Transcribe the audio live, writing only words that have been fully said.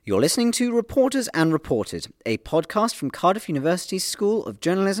You're listening to Reporters and Reported, a podcast from Cardiff University's School of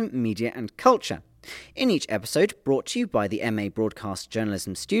Journalism, Media and Culture. In each episode, brought to you by the MA Broadcast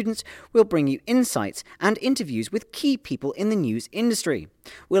Journalism students, we'll bring you insights and interviews with key people in the news industry.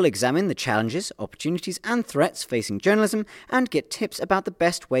 We'll examine the challenges, opportunities and threats facing journalism and get tips about the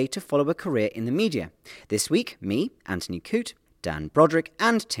best way to follow a career in the media. This week, me, Anthony Coote, Dan Broderick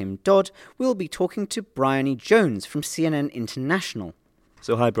and Tim Dodd will be talking to Bryony Jones from CNN International.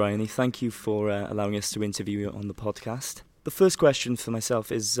 So hi Bryony, thank you for allowing us to interview you on the podcast. The first question for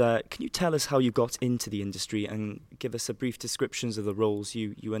myself is, can you tell us how you got into the industry and give us a brief descriptions of the roles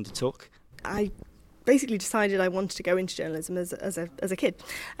you undertook? I basically decided I wanted to go into journalism as a kid.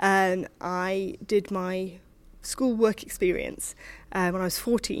 I did my school work experience when I was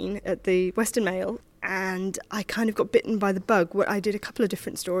 14 at the Western Mail, and I kind of got bitten by the bug. I did a couple of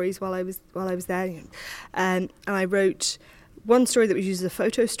different stories while I was there, and I wrote one story that was used as a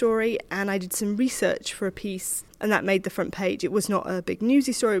photo story, and I did some research for a piece, and that made the front page. It was not a big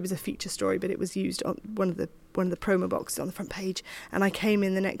newsy story, it was a feature story, but it was used on one of the promo boxes on the front page. And I came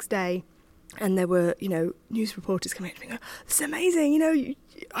in the next day, and there were, news reporters coming up to me, "This is amazing,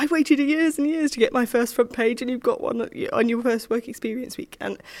 I waited years and years to get my first front page, and you've got one on your first work experience week."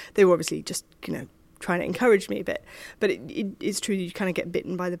 And they were obviously just, trying to encourage me a bit, but it is true, you kind of get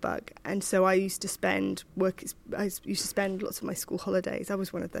bitten by the bug. And so I used to spend lots of my school holidays. I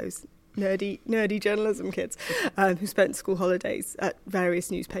was one of those nerdy journalism kids who spent school holidays at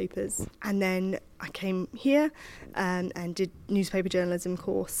various newspapers. And then I came here and did newspaper journalism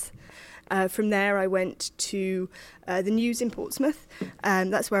course. From there I went to the News in Portsmouth,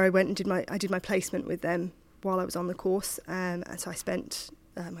 and that's where I went and did my placement with them while I was on the course, and so I spent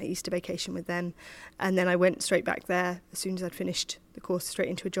my Easter vacation with them, and then I went straight back there as soon as I'd finished the course, straight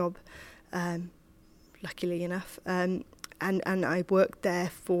into a job, luckily enough, and I worked there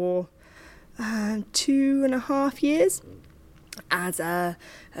for 2.5 years as a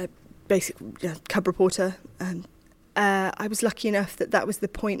basic cub reporter. I was lucky enough that was the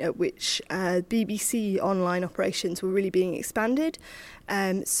point at which BBC online operations were really being expanded.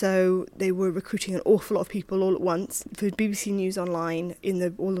 So they were recruiting an awful lot of people all at once for BBC News Online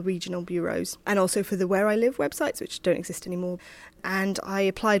in all the regional bureaus, and also for the Where I Live websites, which don't exist anymore. And I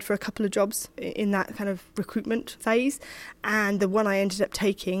applied for a couple of jobs in that kind of recruitment phase, and the one I ended up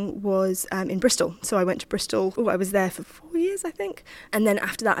taking was in Bristol. So I went to Bristol. I was there for 4 years, I think. And then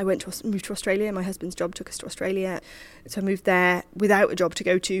after that, I moved to Australia. My husband's job took us to Australia. So I moved there without a job to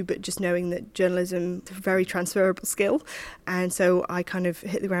go to, but just knowing that journalism is a very transferable skill. And so I kind of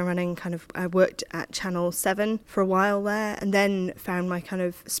hit the ground running. I worked at Channel 7 for a while there, and then found my kind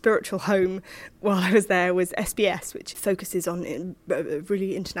of spiritual home while I was there was SBS, which focuses on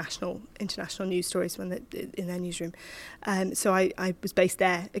really international news stories in their newsroom. So I was based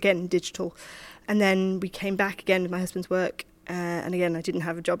there, again, digital. And then we came back again with my husband's work, and again, I didn't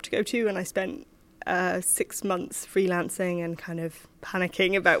have a job to go to, and I spent 6 months freelancing and kind of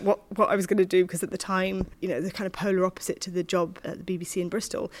panicking about what I was going to do, because at the time, the kind of polar opposite to the job at the BBC in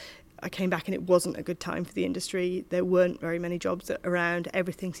Bristol, I came back and it wasn't a good time for the industry. There weren't very many jobs around.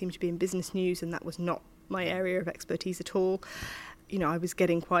 Everything seemed to be in business news, and that was not my area of expertise at all. I was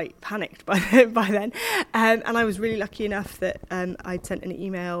getting quite panicked by then. And I was really lucky enough that I'd sent an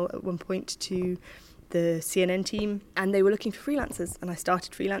email at one point to the CNN team, and they were looking for freelancers, and I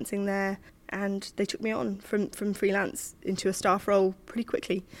started freelancing there. And they took me on from freelance into a staff role pretty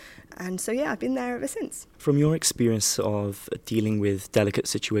quickly. And so, I've been there ever since. From your experience of dealing with delicate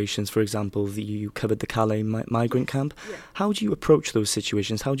situations, for example, you covered the Calais migrant camp. Yeah. How do you approach those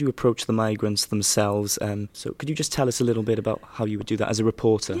situations? How do you approach the migrants themselves? So could you just tell us a little bit about how you would do that as a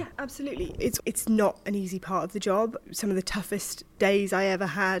reporter? Yeah, absolutely. It's not an easy part of the job. Some of the toughest days I ever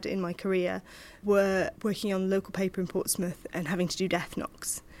had in my career were working on the local paper in Portsmouth and having to do death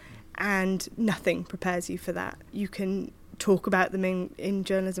knocks. And nothing prepares you for that. You can talk about them in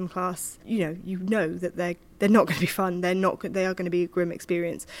journalism class. You know that they're not going to be fun. They are going to be a grim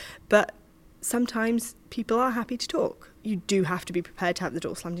experience. But sometimes people are happy to talk. You do have to be prepared to have the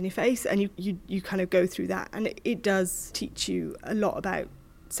door slammed in your face, and you kind of go through that. And it does teach you a lot about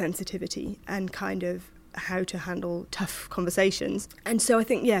sensitivity and kind of how to handle tough conversations. And so I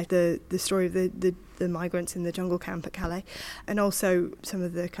think, the story of the migrants in the jungle camp at Calais, and also some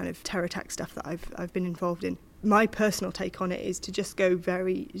of the kind of terror attack stuff that I've been involved in. My personal take on it is to just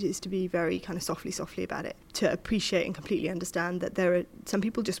be very kind of softly about it, to appreciate and completely understand that there are some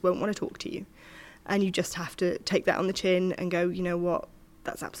people just won't want to talk to you, and you just have to take that on the chin and go, you know what,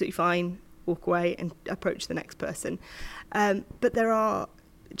 that's absolutely fine, walk away and approach the next person. But there are,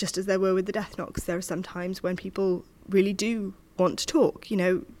 just as there were with the death knocks, there are some times when people really do want to talk.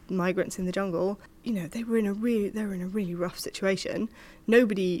 Migrants in the jungle, they were in a really rough situation.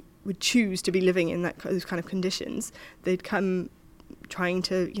 Nobody would choose to be living in those kind of conditions. They'd come trying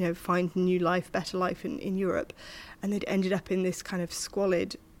to, find a new life, better life in Europe, and they'd ended up in this kind of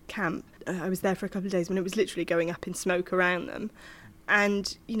squalid camp. I was there for a couple of days when it was literally going up in smoke around them.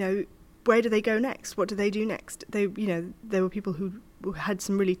 And, where do they go next? What do they do next? There were people who had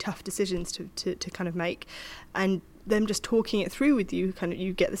some really tough decisions to kind of make, and them just talking it through with you,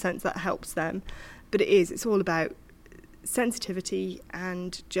 you get the sense that helps them. But it's all about sensitivity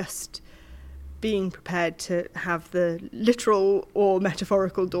and just being prepared to have the literal or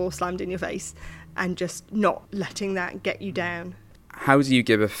metaphorical door slammed in your face and just not letting that get you down. How do you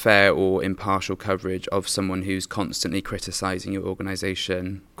give a fair or impartial coverage of someone who's constantly criticising your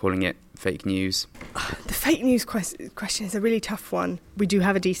organisation, calling it fake news? The fake news question is a really tough one. We do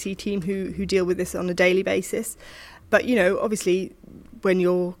have a DC team who deal with this on a daily basis. But, obviously, when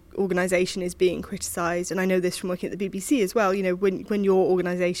your organisation is being criticised, and I know this from working at the BBC as well, when your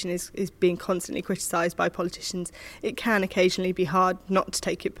organisation is being constantly criticised by politicians, it can occasionally be hard not to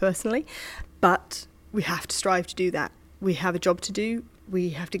take it personally. But we have to strive to do that. We have a job to do. We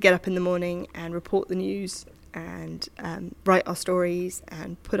have to get up in the morning and report the news and write our stories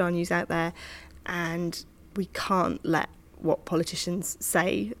and put our news out there. And we can't let what politicians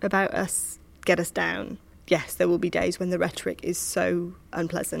say about us get us down. Yes, there will be days when the rhetoric is so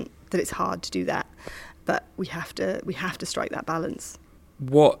unpleasant that it's hard to do that. But we have to strike that balance.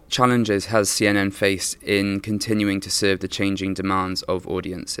 What challenges has CNN faced in continuing to serve the changing demands of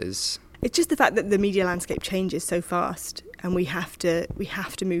audiences? It's just the fact that the media landscape changes so fast, and we have to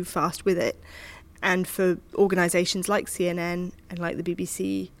move fast with it. And for organisations like CNN and like the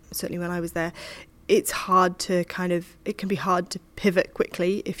BBC, certainly when I was there, it can be hard to pivot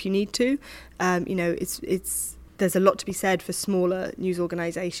quickly if you need to. There's a lot to be said for smaller news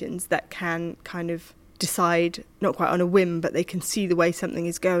organisations that can kind of decide, not quite on a whim, but they can see the way something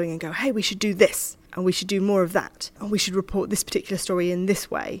is going and go, hey, we should do this. And we should do more of that. And we should report this particular story in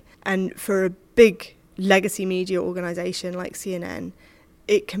this way. And for a big legacy media organisation like CNN,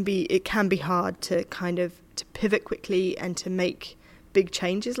 it can be hard to to pivot quickly and to make big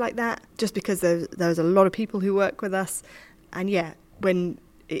changes like that, just because there's a lot of people who work with us. And when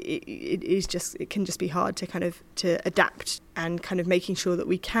it can just be hard to adapt and making sure that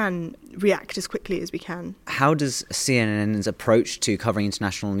we can react as quickly as we can. How does CNN's approach to covering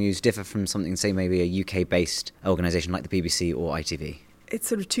international news differ from something, say, maybe a UK-based organisation like the BBC or ITV? It's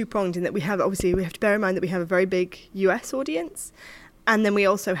sort of two-pronged in that we have to bear in mind that we have a very big US audience, and then we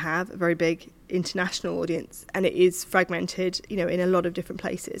also have a very big international audience, and it is fragmented, in a lot of different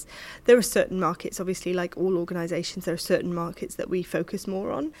places. There are certain markets, obviously, like all organisations, there are certain markets that we focus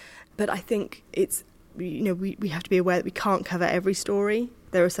more on. But I think it's, we have to be aware that we can't cover every story.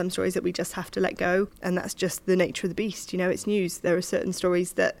 There are some stories that we just have to let go, and that's just the nature of the beast. It's news. There are certain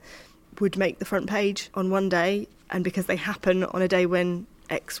stories that would make the front page on one day, and because they happen on a day when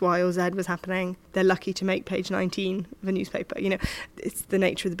X, Y or Z was happening, they're lucky to make page 19 of a newspaper. It's the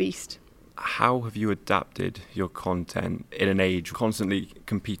nature of the beast. How have you adapted your content in an age constantly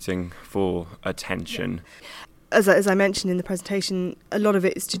competing for attention? As I mentioned in the presentation, a lot of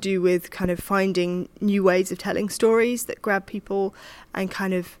it is to do with finding new ways of telling stories that grab people and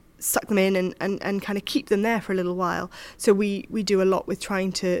suck them in and keep them there for a little while. So we do a lot with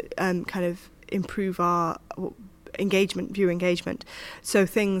trying to improve our viewer engagement. So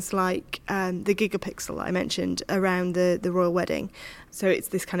things like the gigapixel I mentioned around the royal wedding. So it's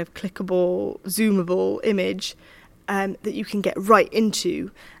this clickable, zoomable image that you can get right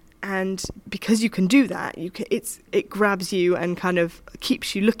into. And because you can do that, it grabs you and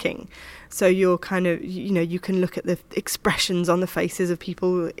keeps you looking. So you're you can look at the expressions on the faces of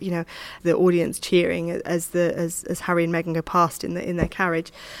people, the audience cheering as Harry and Meghan go past in their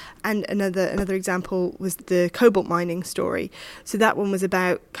carriage. And another example was the cobalt mining story. So that one was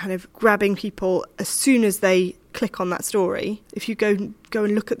about grabbing people as soon as they click on that story. If you go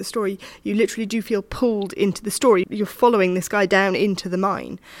and look at the story, you literally do feel pulled into the story. You're following this guy down into the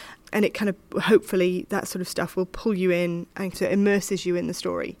mine. And it hopefully that sort of stuff will pull you in and so it immerses you in the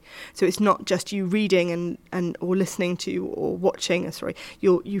story. So it's not just you reading and or listening to or watching a story.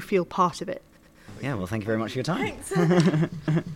 You feel part of it. Yeah, well, thank you very much for your time. Thanks.